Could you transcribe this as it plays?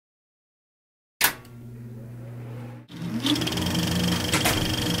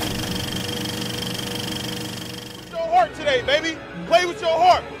Dominate, baby. Play with your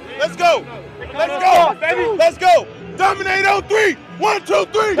heart. Let's go. Let's go, baby. Let's go. Dominate on 3. 1, 2,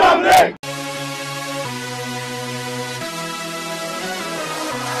 3. Dominate.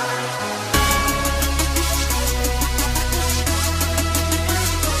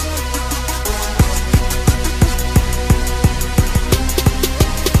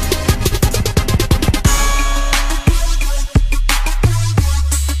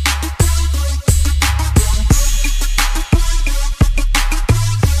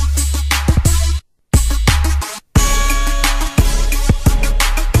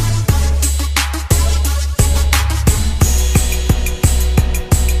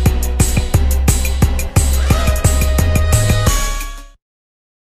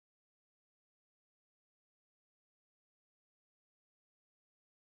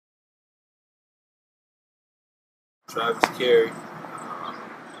 Travis, Carrie,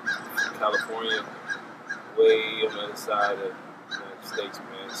 California, way on the other side of the United States,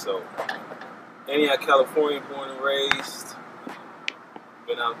 man. So, Antioch, California, born and raised.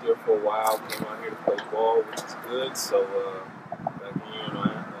 Been out there for a while. Came out here to play ball, which is good. So, back here in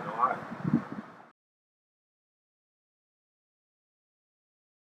Ohio.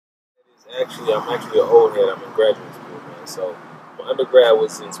 I'm actually an old head. I'm in graduate school, man. So, my undergrad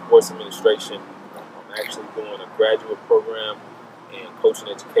was in sports administration. I'm actually doing a graduate program in coaching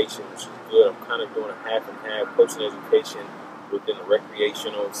education, which is good. I'm kind of doing a half and half coaching education within the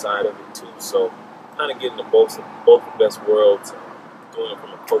recreational side of it too. So kind of getting the both the best worlds, doing it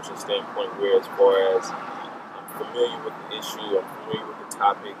from a coaching standpoint, where as far as I'm familiar with the issue, I'm familiar with the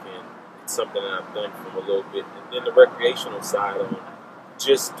topic, and it's something that I've done from a little bit. And then the recreational side on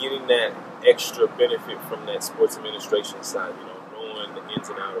just getting that extra benefit from that sports administration side, knowing the ins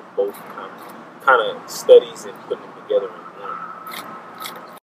and outs of both kind of studies and putting them together in one.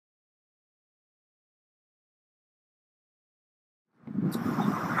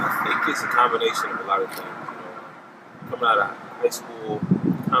 I think it's a combination of a lot of things. Coming out of high school,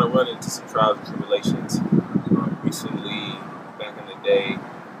 kind of running into some trials and tribulations. Recently, back in the day,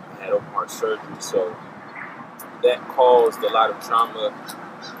 I had open heart surgery, so that caused a lot of trauma,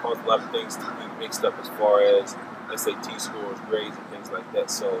 caused a lot of things to be mixed up as far as SAT scores, grades, and things like that.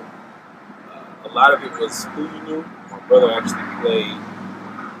 So a lot of it was who you knew. My brother actually played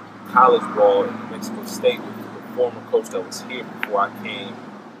college ball in New Mexico State with the former coach that was here before I came,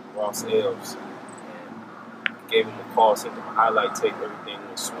 Ross Elves. And I gave him a call, sent him a highlight tape, everything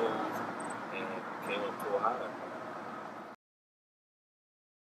was smooth, and came up to Ohio.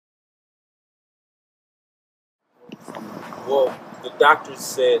 Well, the doctors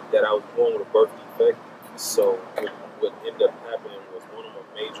said that I was born with a birth defect, so what ended up happening was one of my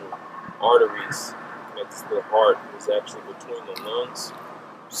major arteries connected to the heart was actually between the lungs.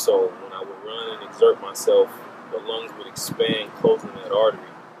 So when I would run and exert myself, the lungs would expand, closing that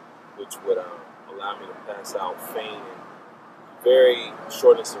artery, which would allow me to pass out, faint, and very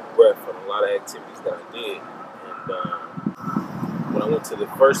shortness of breath from a lot of activities that I did. And when I went to the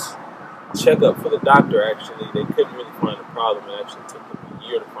first checkup for the doctor, actually, they couldn't really find the problem. It actually took them a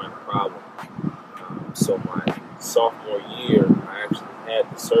year to find the problem. So my sophomore year, I actually had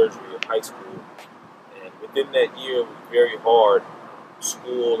the surgery in high school. And within that year, it was very hard.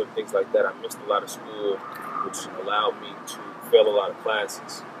 School and things like that. I missed a lot of school, which allowed me to fail a lot of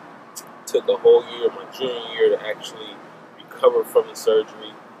classes. It took a whole year, my junior year, to actually recover from the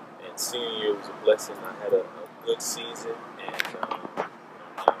surgery. And senior year was a blessing. I had a good season, and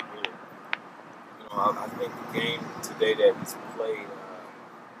I think the game today that is played,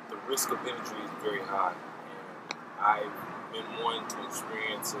 the risk of injury is very high. And I've been wanting to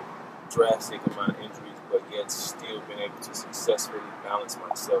experience a drastic amount of injuries, but yet still been able to successfully balance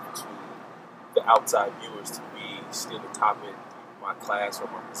myself to the outside viewers to be still the top of my class or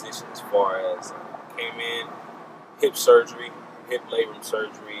my position as far as came in, hip surgery, hip labrum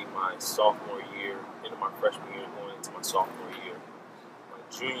surgery my sophomore year, into my freshman year, going into my sophomore year.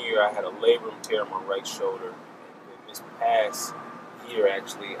 Junior year, I had a labrum tear on my right shoulder, and this past year,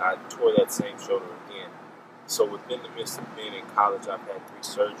 actually, I tore that same shoulder again. So within the midst of being in college, I've had 3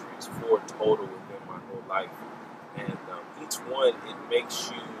 surgeries, 4 total within my whole life. And each one, it makes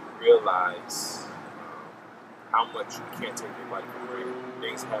you realize how much you can't take your life for granted.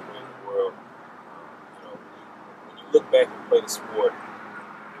 Things happen in the world. When you look back and play the sport,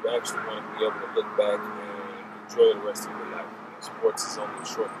 you actually want to be able to look back and enjoy the rest of your life. Sports is only a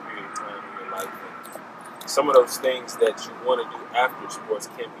short period of time in your life, and some of those things that you want to do after sports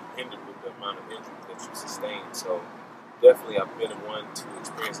can be hindered with the amount of injuries that you sustain. So definitely I've been one to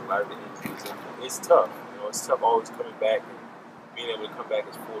experience a lot of the injuries, and it's tough. It's tough always coming back and being able to come back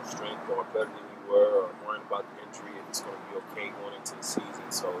as full strength or better than you were, or worrying about the injury, if it's going to be okay going into the season.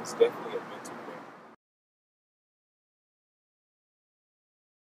 So it's definitely a mental thing.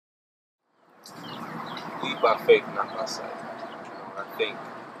 Lead by faith, not by sight. I think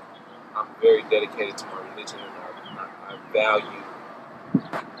I'm very dedicated to my religion, and I value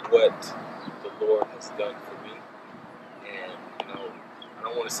what the Lord has done for me. And I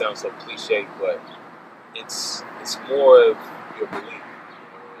don't want to sound so cliche, but it's more of your belief.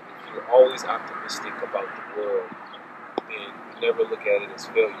 If you're always optimistic about the world, then you never look at it as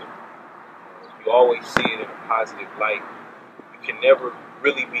failure. If you always see it in a positive light, you can never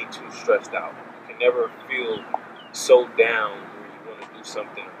really be too stressed out. You can never feel so down where you want to do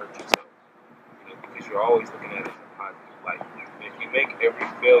something to hurt yourself. Because you're always looking at it in a positive light. And if you make every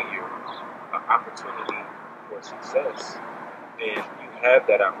failure an opportunity for success, then you have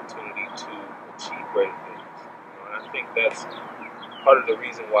that opportunity to achieve great things. And I think that's part of the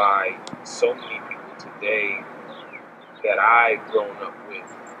reason why so many people today that I've grown up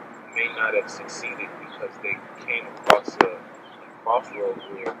with may not have succeeded, because they came across a crossroad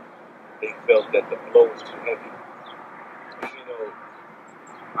where they felt that the blow was too heavy.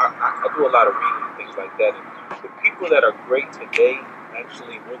 I do a lot of reading and things like that, and the people that are great today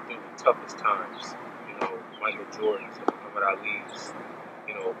actually went through the toughest times. Michael Jordan's, Muhammad Ali's,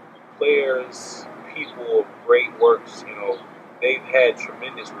 players, people of great works, they've had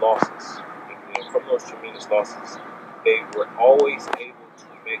tremendous losses. And from those tremendous losses, they were always able to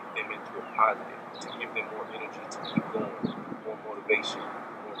make them into a positive, to give them more energy to keep going, more motivation,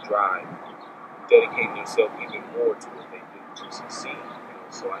 more drive, dedicating themselves even more to what they do to succeed.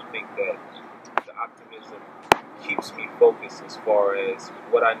 So I think that the optimism keeps me focused as far as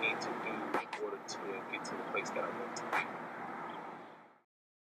what I need to do in order to get to the place that I want to be.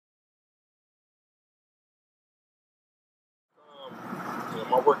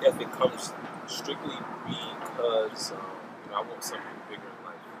 My work ethic comes strictly because I want something bigger in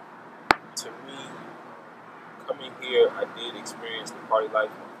life. To me, coming here, I did experience the party life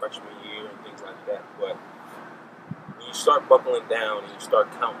my freshman year and things like that, but when you start buckling down and you start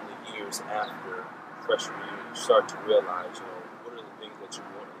counting the years after freshman year, you start to realize, what are the things that you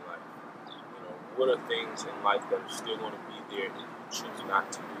want in life? What are things in life that are still going to be there if you choose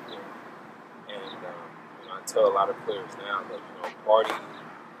not to do them? And I tell a lot of players now that party,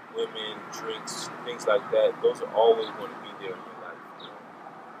 women, drinks, things like that, those are always going to be there in your life.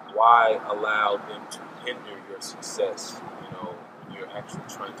 Why allow them to hinder your success? When you're actually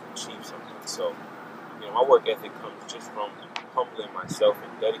trying to achieve something. So, my work ethic comes just from humbling myself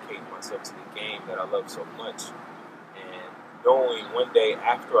and dedicating myself to the game that I love so much, and knowing one day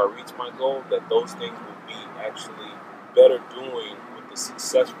after I reach my goal that those things will be actually better doing with the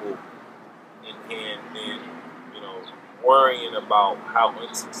successful in hand than worrying about how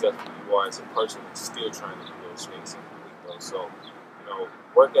unsuccessful you are as a person and still trying to do those things and complete those. So,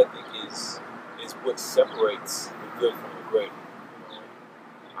 work ethic is what separates the good from the great.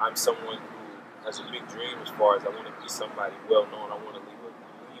 I'm someone who has a big dream as far as I want to be somebody well known. I want to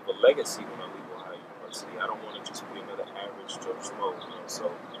leave a legacy when I leave Ohio University. I don't want to just be another average Joe Schmo.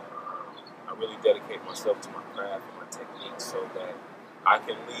 So I really dedicate myself to my craft and my techniques so that I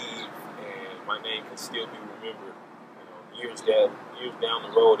can leave and my name can still be remembered. Years down the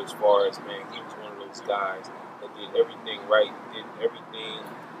road, as far as, man, he was one of those guys that did everything right, did everything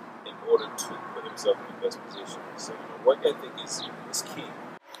in order to put himself in the best position. So, work ethic is key.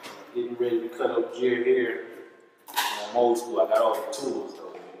 Getting ready to cut up Jerry hair. I'm old school. I got all the tools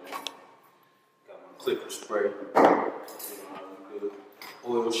though. Got my clipper spray. Good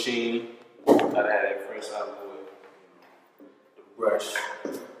oil sheen. Gotta have that fresh olive oil. The brush.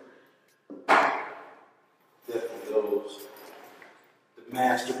 Definitely those. The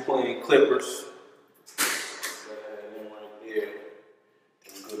master plan clippers. Got them right there.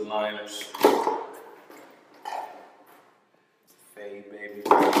 Good liners. Fade, baby.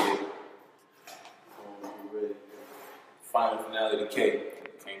 Ready. Final finale of the cape.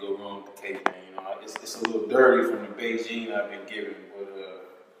 Can't go wrong with the cape, man. It's a little dirty from the Beijing I've been given, but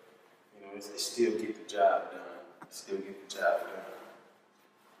it still get the job done.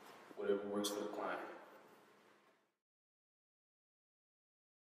 Whatever works for the client.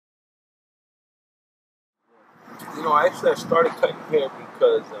 I started cutting hair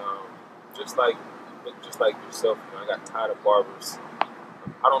because just like yourself, I got tired of barbers.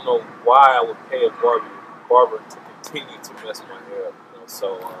 I don't know why I would pay a barber to continue to mess my hair up.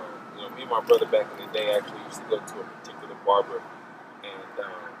 So me and my brother back in the day actually used to go to a particular barber, and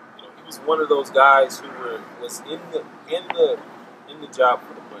he was one of those guys who was in the job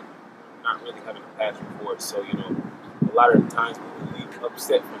for the money, not really having a passion for it. So a lot of the times we would leave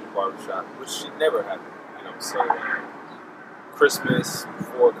upset from the barbershop, which should never happen. So Christmas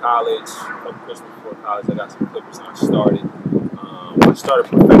before college, I got some clippers and I started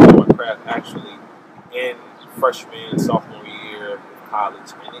perfecting my craft actually in freshman and sophomore year of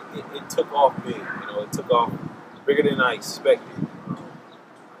college, and it took off big. It took off bigger than I expected.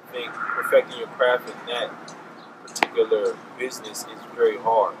 I think perfecting your craft in that particular business is very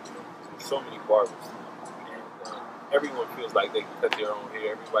hard. There's so many barbers, and everyone feels like they can cut their own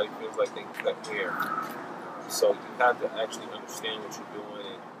hair. Everybody feels like they can cut hair. So you have to actually understand what you're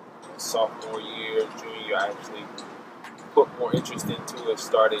doing. And sophomore year, junior year, I actually put more interest into it.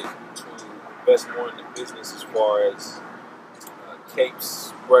 Started to invest more in the business as far as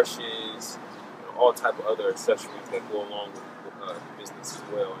capes, brushes, all type of other accessories that go along with the business as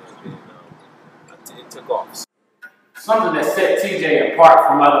well. And then it took off. Something that set TJ apart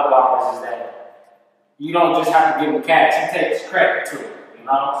from other barbers is that you don't just have to give him cash; he takes credit too.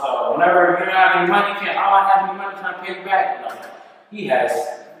 So whenever you don't have any money, I have any money, can I pay you back? He has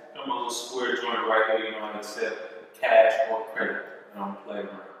a little square joint right here. I accept cash or credit. I don't play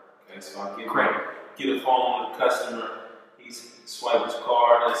around. Okay, so I get a phone with the customer. He swipes his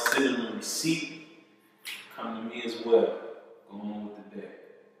card, I send him a receipt. Come to me as well. Go on with the day.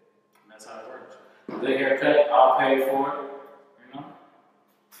 And that's how it works. Good haircut, I'll pay for it. And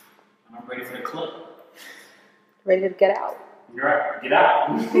I'm ready for the club. Ready to get out. You're right. Get out.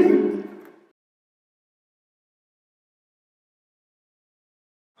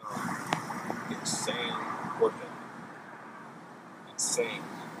 Insane work ethic. Insane.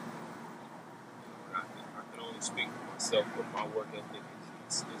 I can only speak for myself, but my work ethic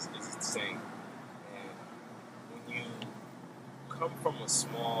is insane. And when you come from a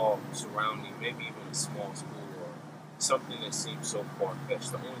small surrounding, maybe even a small school or something that seems so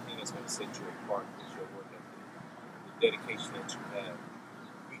far-fetched, the only thing that's going to set you apart is your work ethic, the dedication that you have,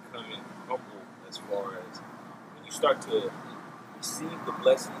 becoming humble as far as when you start to receive the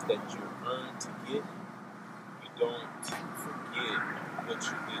blessings that you earn to get, you don't forget what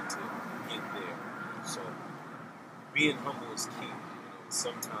you did to get there. So being humble is key.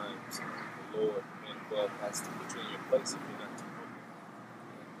 Sometimes the Lord and above has to put you in your place if you're not too humble.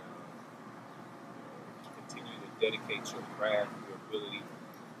 And continue to dedicate your craft, your ability,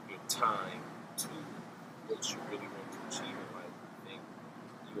 your time to what you really want to achieve in life. I think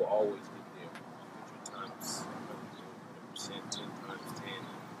you will always get there. Put your time 100%, 10 times 10.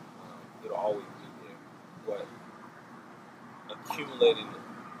 It'll always be there. But accumulating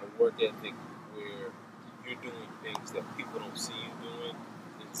a work ethic where you're doing things that people don't see you doing,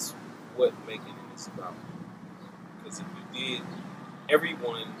 it's what making it is about. Because if you did,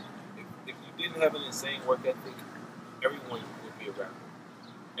 everyone, if you didn't have an insane work ethic, everyone would be a rapper.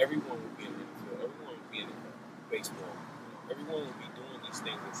 Everyone would be in the NFL. Everyone would be in baseball. Everyone would be doing these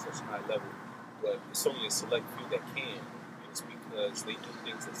things at such a high level. But it's only a select few that can. And it's because they do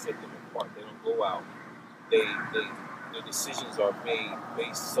things that set them apart. They don't go out. Their decisions are made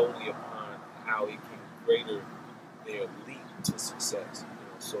based solely upon how it can greater their leap to success.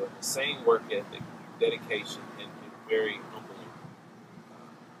 So the same work ethic, dedication, and very humbling.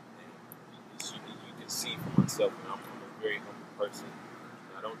 And as you can see for myself, I'm a very humble person.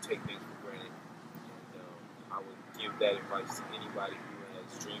 I don't take things for granted. And I would give that advice to anybody who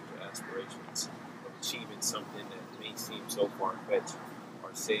has dreams or aspirations of achieving something that may seem so far-fetched or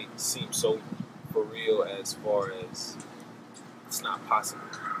seem so for real as far as it's not possible.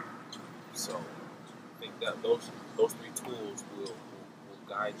 So I think that those three tools will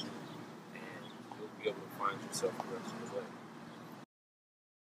guide you, and you'll be able to find yourself the rest of the way.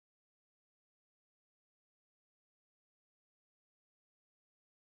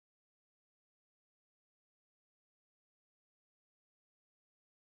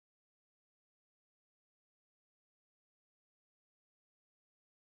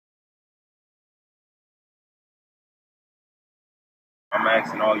 I'm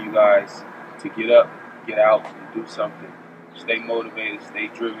asking all you guys to get up, get out, and do something. Stay motivated, stay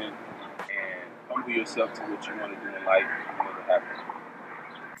driven, and humble yourself to what you want to do in life. You know to happen.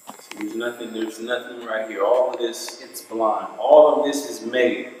 There's nothing right here. All of this, it's blind. All of this is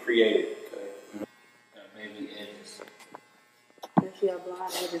made, created. Okay. Got baby edges. If you have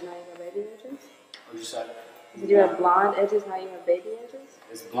blonde edges, now you have baby edges? What'd you say? Did you have blonde edges, now you have baby edges?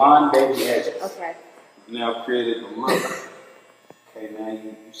 It's blonde baby edges. Okay. Now created the look. Okay, now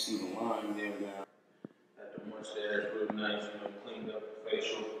you see the line there now. Got the mustache real nice, cleaned up the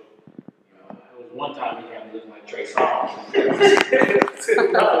facial. There was one time he had me looking like Trey Songz.